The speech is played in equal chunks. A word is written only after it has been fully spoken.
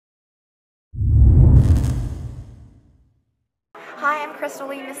Hi, I'm Crystal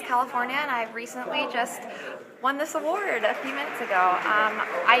Lee, Miss California, and I recently just won this award a few minutes ago.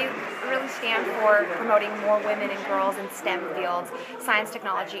 I really stand for promoting more women and girls in STEM fields, science,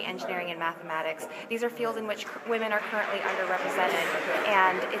 technology, engineering, and mathematics. These are fields in which women are currently underrepresented,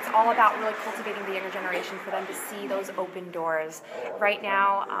 and it's all about really cultivating the younger generation for them to see those open doors. Right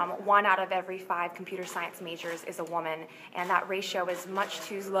now, 1 out of every 5 computer science majors is a woman, and that ratio is much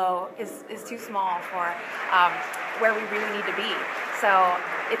too low, is too small for where we really need to be. So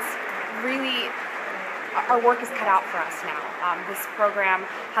it's really, our work is cut out for us now. This program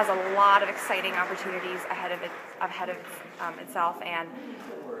has a lot of exciting opportunities ahead of itself, and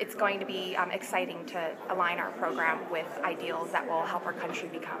it's going to be exciting to align our program with ideals that will help our country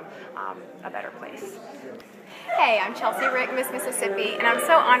become a better place. Hey, I'm Chelsea Rick, Miss Mississippi, and I'm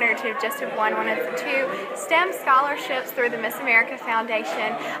so honored to have just have won one of the 2 STEM scholarships through the Miss America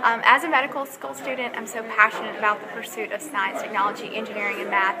Foundation. As a medical school student, I'm so passionate about the pursuit of science, technology, engineering, and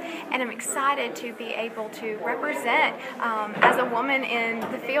math, and I'm excited to be able to represent as a woman in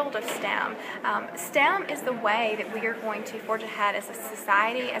the field of STEM. STEM is the way that we are going to forge ahead as a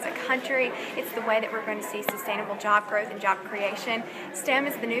society, as a country. It's the way that we're going to see sustainable job growth and job creation. STEM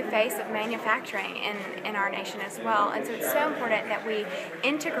is the new face of manufacturing in our nation as well, and so it's so important that we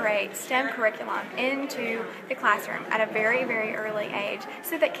integrate STEM curriculum into the classroom at a very, very early age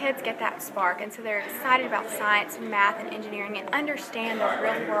so that kids get that spark, and so they're excited about science and math and engineering and understand the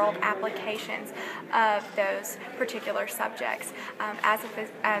real-world applications of those particular subjects. As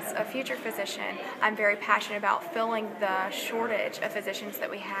a future physician, I'm very passionate about filling the shortage of physicians that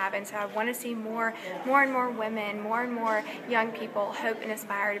we have, and so I want to see more and more women, more and more young people hope and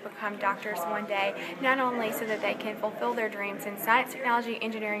aspire to become doctors one day, not only so that they can fulfill their dreams in science, technology,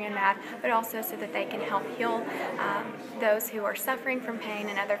 engineering, and math, but also so that they can help heal those who are suffering from pain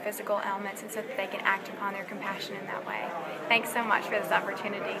and other physical ailments, and so that they can act upon their compassion in that way. Thanks so much for this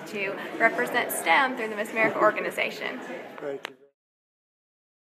opportunity to represent STEM through the Miss America organization. Thank you.